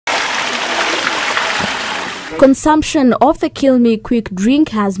Consumption of the Kill Me Quick drink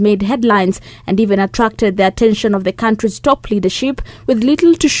has made headlines and even attracted the attention of the country's top leadership, with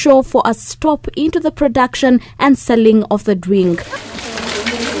little to show for a stop into the production and selling of the drink.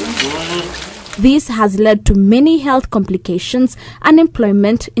 This has led to many health complications,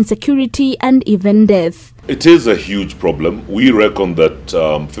 unemployment, insecurity, and even death. It is a huge problem. We reckon that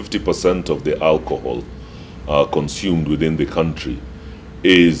 50% of the alcohol consumed within the country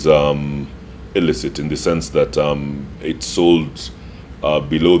is illicit, in the sense that it's sold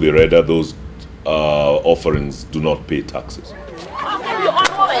below the radar. Those offerings do not pay taxes.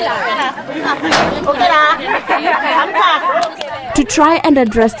 To try and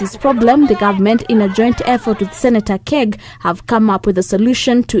address this problem, the government, in a joint effort with Senator Keg, have come up with a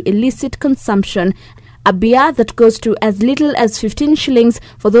solution to illicit consumption. A beer that goes to as little as 15 shillings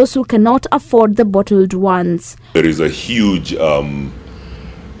for those who cannot afford the bottled ones. There is a huge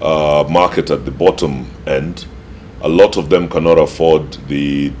market at the bottom end. A lot of them cannot afford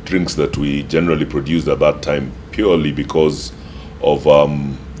the drinks that we generally produced at that time, purely because of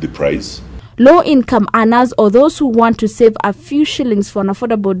the price. Low-income earners or those who want to save a few shillings for an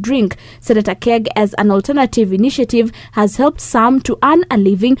affordable drink, Senator Keg, as an alternative initiative, has helped some to earn a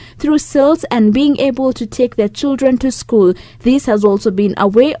living through sales and being able to take their children to school. This has also been a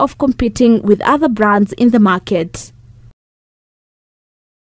way of competing with other brands in the market.